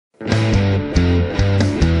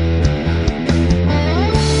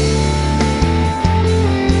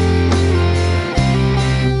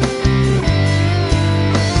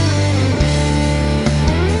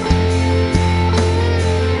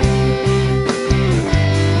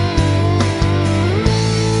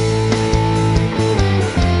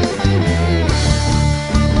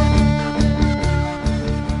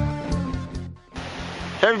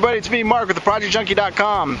everybody, it's me, Mark, with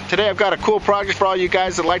theprojectjunkie.com. Today I've got a cool project for all you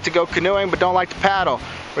guys that like to go canoeing but don't like to paddle.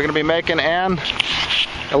 We're going to be making an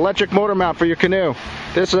electric motor mount for your canoe.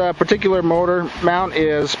 This particular motor mount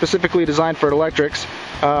is specifically designed for electrics.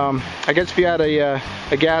 I guess if you had a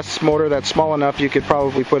gas motor that's small enough, you could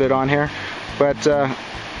probably put it on here. But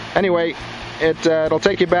anyway, it'll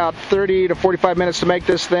take you about 30 to 45 minutes to make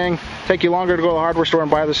this thing. Take you longer to go to the hardware store and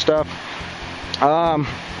buy this stuff.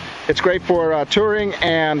 It's great for touring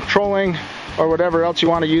and trolling or whatever else you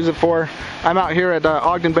want to use it for. I'm out here at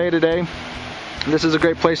Ogden Bay today. This is a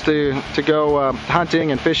great place to go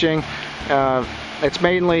hunting and fishing. It's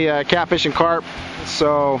mainly catfish and carp,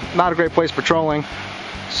 so not a great place for trolling.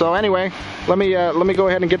 So anyway, let me go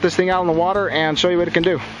ahead and get this thing out in the water and show you what it can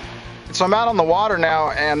do. So I'm out on the water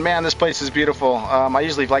now, and man, this place is beautiful. I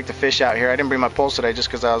usually like to fish out here. I didn't bring my poles today just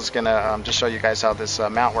because I was gonna just show you guys how this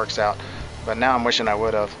mount works out. But now I'm wishing I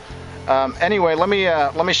would have. Anyway, let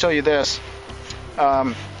me show you this.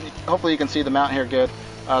 Hopefully you can see the mount here good.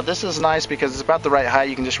 This is nice because it's about the right height.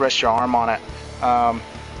 You can just rest your arm on it.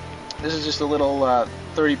 This is just a little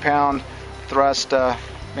 30-pound thrust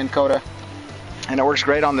Minn Kota, and it works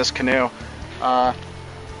great on this canoe.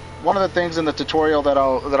 One of the things in the tutorial that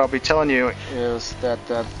I'll be telling you is that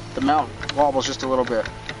the mount wobbles just a little bit.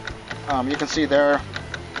 You can see there,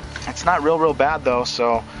 it's not real bad though.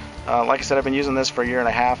 So like I said, I've been using this for a year and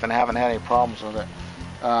a half and haven't had any problems with it.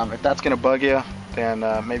 If that's going to bug you, then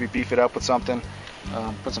maybe beef it up with something.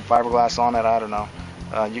 Put some fiberglass on it, I don't know.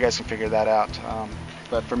 You guys can figure that out.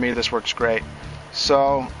 But for me, this works great.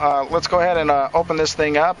 So let's go ahead and open this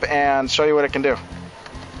thing up and show you what it can do.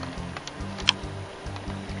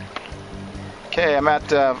 Okay, I'm at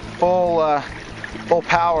full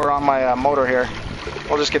power on my motor here.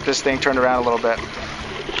 We'll just get this thing turned around a little bit.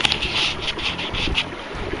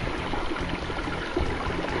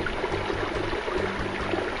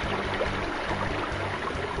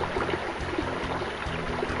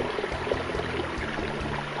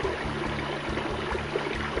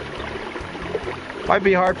 Might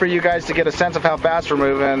be hard for you guys to get a sense of how fast we're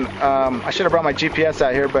moving. I should have brought my GPS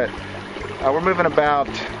out here, but we're moving about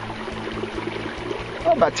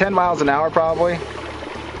 10 miles an hour probably.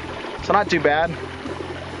 So not too bad.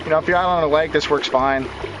 You know, if you're out on a lake, this works fine.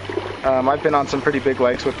 I've been on some pretty big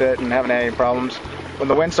lakes with it and haven't had any problems. When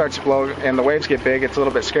the wind starts to blow and the waves get big, it's a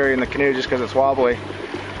little bit scary in the canoe just because it's wobbly.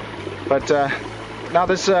 But now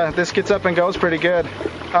this gets up and goes pretty good.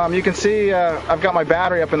 You can see I've got my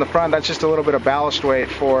battery up in the front. That's just a little bit of ballast weight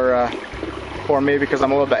for me because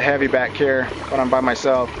I'm a little bit heavy back here when I'm by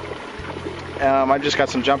myself. I've just got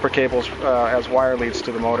some jumper cables as wire leads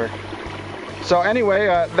to the motor. So anyway,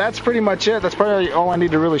 that's pretty much it. That's probably all I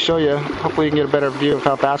need to really show you. Hopefully you can get a better view of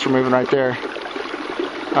how fast we're moving right there.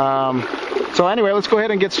 So anyway, let's go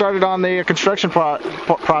ahead and get started on the construction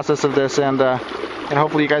process of this, and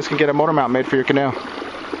hopefully you guys can get a motor mount made for your canoe.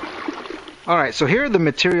 Alright, so here are the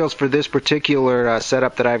materials for this particular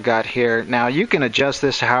setup that I've got here. Now you can adjust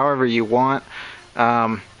this however you want.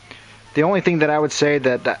 The only thing that I would say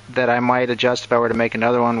that I might adjust if I were to make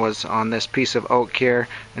another one was on this piece of oak here.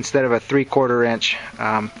 Instead of a 3/4 inch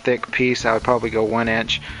thick piece, I would probably go 1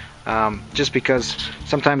 inch. Just because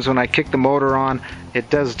sometimes when I kick the motor on, it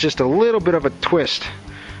does just a little bit of a twist.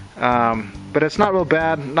 But it's not real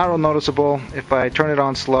bad, not real noticeable. If I turn it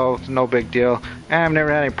on slow, it's no big deal. And I've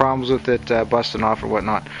never had any problems with it busting off or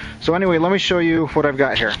whatnot. So anyway, let me show you what I've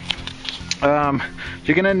got here.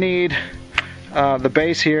 You're going to need the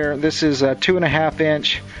base here. This is a 2.5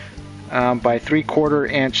 inch by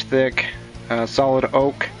 3/4 inch thick solid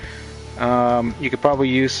oak. You could probably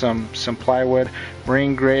use some plywood.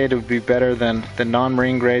 Marine grade would be better than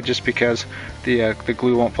non-marine grade, just because the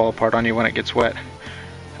glue won't fall apart on you when it gets wet.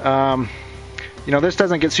 You know, this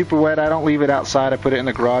doesn't get super wet. I don't leave it outside. I put it in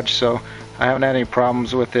the garage, so I haven't had any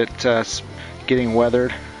problems with it getting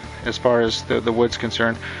weathered as far as the wood's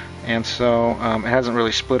concerned. And so it hasn't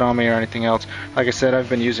really split on me or anything else. Like I said, I've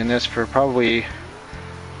been using this for probably a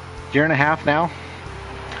year and a half now,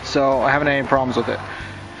 so I haven't had any problems with it.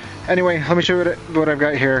 Anyway, let me show you what I've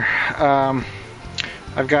got here.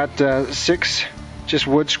 I've got 6 just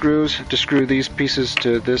wood screws to screw these pieces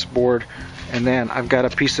to this board, and then I've got a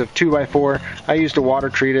piece of 2x4. I used a water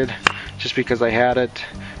treated just because I had it.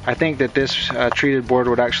 I think that this treated board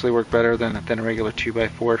would actually work better than a regular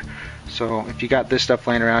 2x4. So if you got this stuff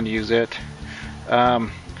laying around, use it.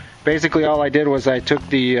 Basically all I did was I took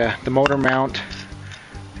the motor mount,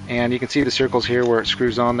 and you can see the circles here where it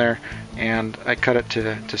screws on there, and I cut it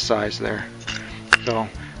to size there. So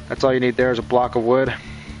that's all you need. There is a block of wood,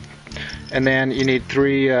 and then you need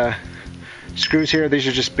three screws here. These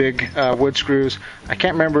are just big wood screws. I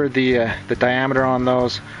can't remember the diameter on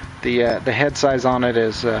those. The head size on it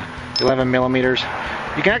is 11 millimeters.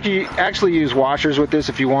 You can actually use washers with this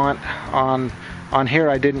if you want. On here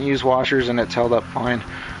I didn't use washers and it's held up fine.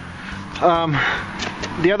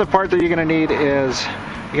 The other part that you're going to need is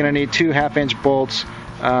you're going to need 2 1/2-inch bolts.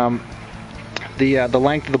 The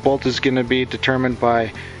length of the bolt is going to be determined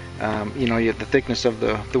by the thickness of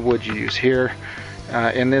the wood you use here.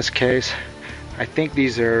 In this case, I think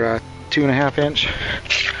these are 2 1/2-inch.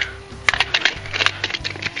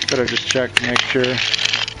 Better just check to make sure.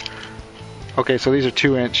 Okay, so these are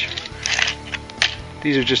 2-inch.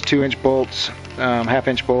 These are just 2-inch bolts,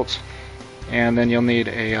 1/2-inch bolts, and then you'll need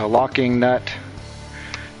a locking nut,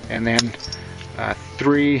 and then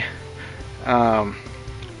 3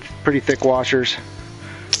 pretty thick washers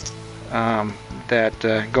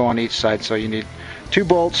that go on each side. So you need 2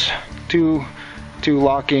 bolts, two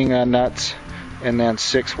locking nuts, and then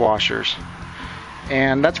 6 washers.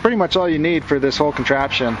 And that's pretty much all you need for this whole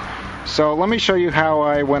contraption. So let me show you how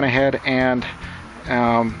I went ahead and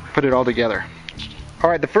put it all together.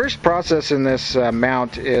 Alright, the first process in this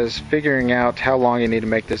mount is figuring out how long you need to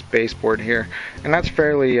make this baseboard here, and that's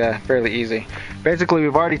fairly easy. Basically,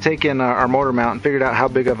 we've already taken our motor mount and figured out how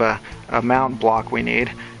big of a mount block we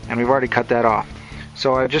need, and we've already cut that off.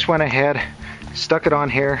 So I just went ahead, stuck it on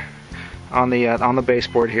here on the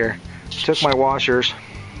baseboard here, took my washers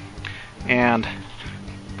and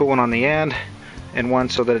put one on the end and one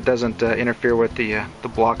so that it doesn't interfere with the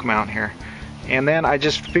block mount here. And then I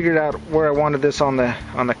just figured out where I wanted this on the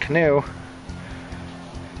Canoe,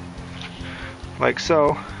 like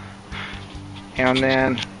so, and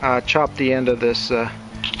then chop the end of this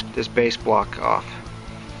base block off.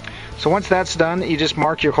 So once that's done, you just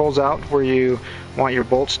mark your holes out where you want your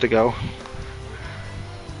bolts to go,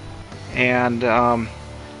 and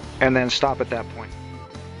then stop at that point.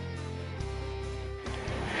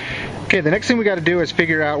 Okay, the next thing we got to do is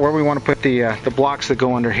figure out where we want to put the blocks that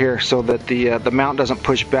go under here, so that the mount doesn't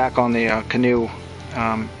push back on the Canoe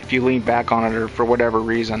if you lean back on it or for whatever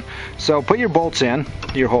reason. So put your bolts in,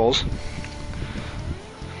 your holes.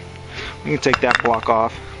 You can take that block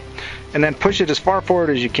off, and then push it as far forward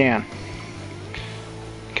as you can.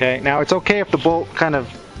 Okay, now it's okay if the bolt kind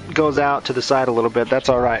of goes out to the side a little bit. That's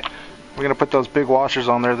all right. We're going to put those big washers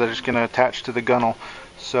on there that are just going to attach to the gunnel,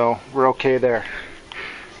 so we're okay there.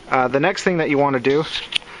 The next thing that you want to do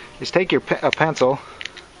is take your a pencil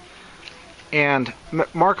and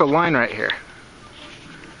mark a line right here,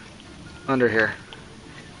 under here.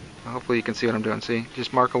 Hopefully you can see what I'm doing. See,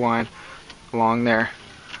 just mark a line along there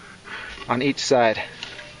on each side.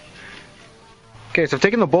 Okay, so I've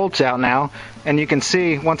taken the bolts out now, and you can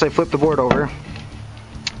see once I flip the board over,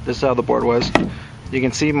 this is how the board was. You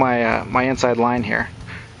can see my my inside line here,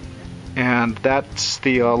 and that's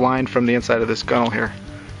the line from the inside of this gunnel here.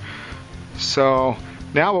 So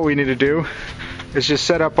now what we need to do is just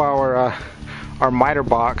set up our miter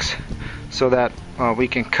box so that we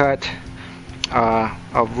can cut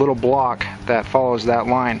a little block that follows that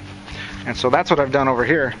line. And so that's what I've done over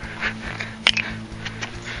here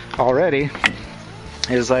already,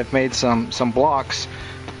 is I've made some blocks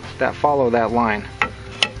that follow that line.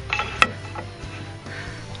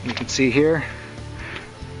 You can see here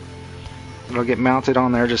it'll get mounted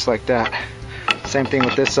on there just like that. Same thing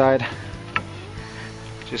with this side,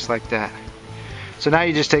 just like that. So now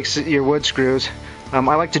you just take your wood screws. I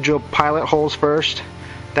like to drill pilot holes first.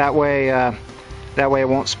 That way it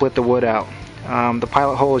won't split the wood out. The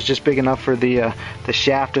pilot hole is just big enough for the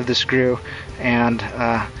shaft of the screw, and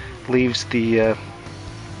leaves the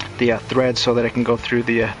thread so that it can go through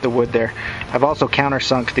the wood there. I've also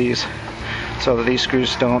countersunk these so that these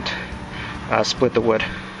screws don't split the wood.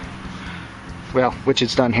 Well, which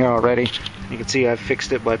it's done here already. You can see I've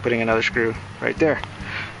fixed it by putting another screw right there.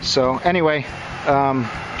 So anyway,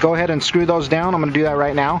 go ahead and screw those down. I'm going to do that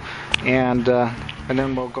right now, and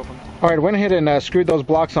then we'll go from there. Alright, I went ahead and screwed those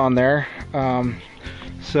blocks on there.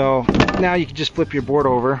 So now you can just flip your board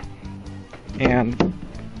over, and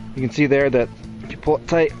you can see there that if you pull it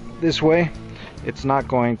tight this way, it's not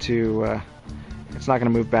going to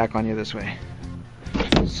move back on you this way.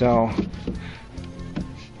 So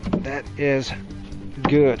that is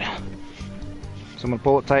good. So I'm going to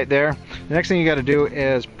pull it tight there. The next thing you got to do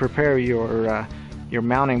is prepare your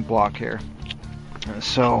mounting block here.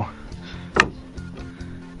 So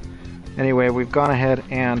anyway, we've gone ahead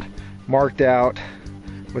and marked out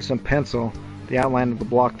with some pencil the outline of the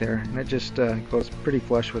block there, and it just goes pretty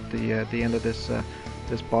flush with the end of this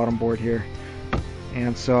bottom board here.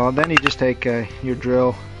 And so then you just take your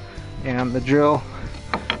drill, and the drill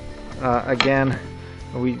again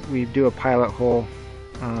we do a pilot hole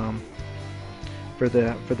for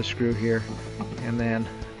the screw here, and then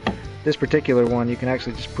this particular one you can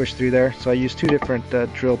actually just push through there. So I use two different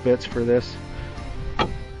drill bits for this,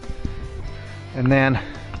 and then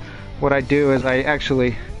what I do is I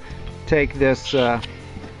actually take this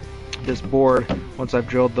this board, once I've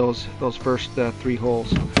drilled those first 3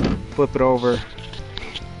 holes, flip it over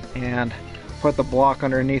and put the block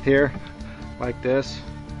underneath here like this.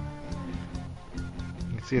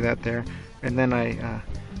 You can see that there, and then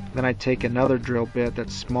I take another drill bit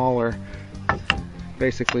that's smaller,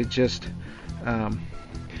 basically just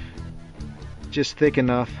thick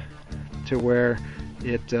enough to where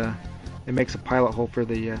it makes a pilot hole for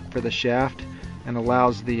the shaft and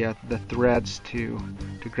allows the threads to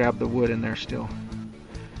grab the wood in there still.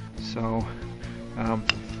 So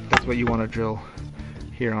that's what you want to drill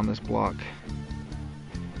here on this block.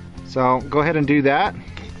 So go ahead and do that,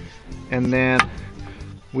 and then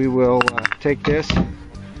we will take this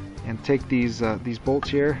and take these bolts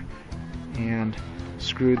here and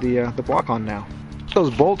screw the block on now.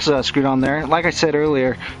 Those bolts screwed on there, like I said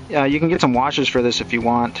earlier, you can get some washers for this if you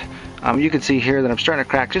want. You can see here that I'm starting to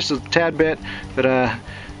crack just a tad bit, but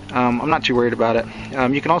I'm not too worried about it.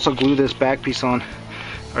 You can also glue this back piece on,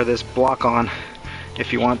 or this block on,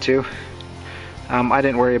 if you want to. I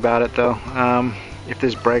didn't worry about it though. If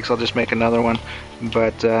this breaks, I'll just make another one,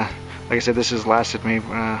 but like I said, this has lasted me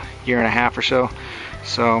a year and a half or so,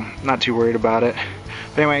 so not too worried about it.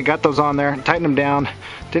 But anyway, I got those on there, tightened them down,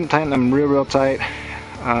 didn't tighten them real tight.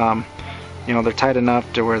 You know, they're tight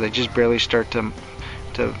enough to where they just barely start to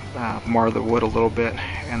mar the wood a little bit,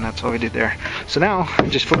 and that's all we did there. So now I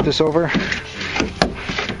just flip this over,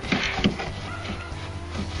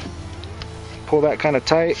 pull that kind of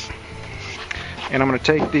tight, and I'm going to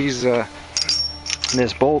take these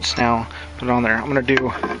this bolts now, put it on there. I'm going to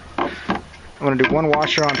do 1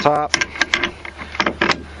 washer on top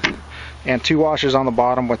and 2 washers on the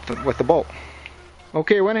bottom with the bolt.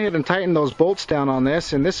 Okay, went ahead and tightened those bolts down on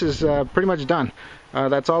this, and this is pretty much done.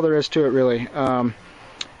 That's all there is to it, really.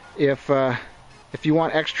 If you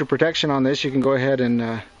want extra protection on this, you can go ahead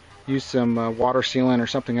and use some water sealant or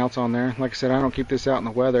something else on there. Like I said, I don't keep this out in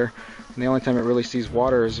the weather, and the only time it really sees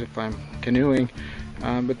water is if I'm canoeing,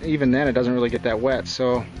 but even then it doesn't really get that wet.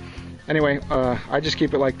 So anyway, I just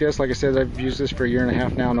keep it like this. Like I said, I've used this for a year and a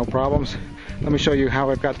half now, no problems. Let me show you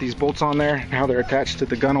how I've got these bolts on there and how they're attached to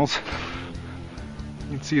the gunnels.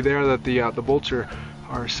 You can see there that the bolts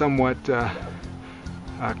are somewhat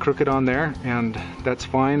crooked on there, and that's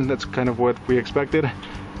fine. That's kind of what we expected,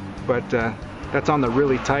 but that's on the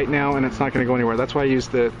really tight now, and it's not going to go anywhere. That's why I use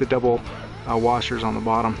the double washers on the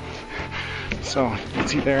bottom. So you can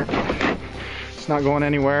see there, it's not going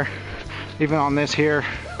anywhere. Even on this here,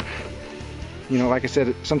 you know, like I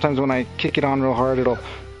said, sometimes when I kick it on real hard, it'll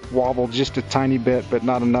wobble just a tiny bit, but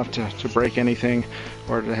not enough to break anything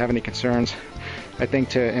or to have any concerns. I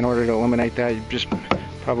think in order to eliminate that, you just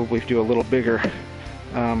probably do a little bigger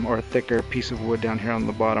or a thicker piece of wood down here on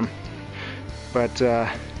the bottom. But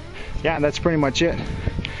yeah, that's pretty much it.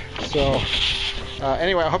 So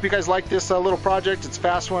anyway, I hope you guys like this little project. It's a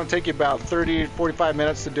fast one. It'll take you about 30-45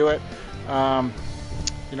 minutes to do it.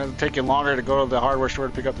 You know, it'll take you longer to go to the hardware store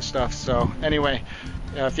to pick up the stuff. So anyway,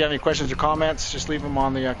 if you have any questions or comments, just leave them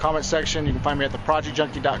on the comment section. You can find me at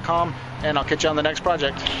theprojectjunkie.com, and I'll catch you on the next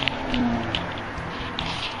project.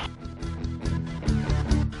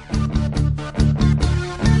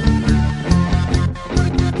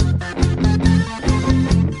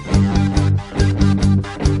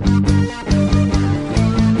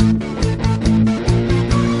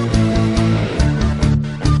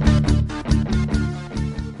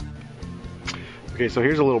 Okay, so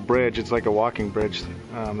here's a little bridge. It's like a walking bridge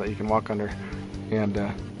that you can walk under. And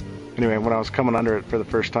anyway, when I was coming under it for the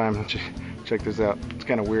first time, check this out. It's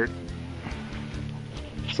kind of weird.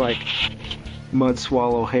 It's like mud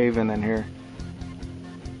swallow haven in here.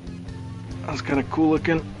 That's kind of cool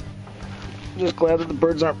looking. Just glad that the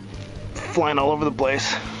birds aren't flying all over the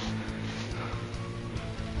place.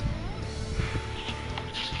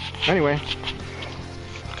 Anyway,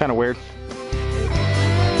 kind of weird.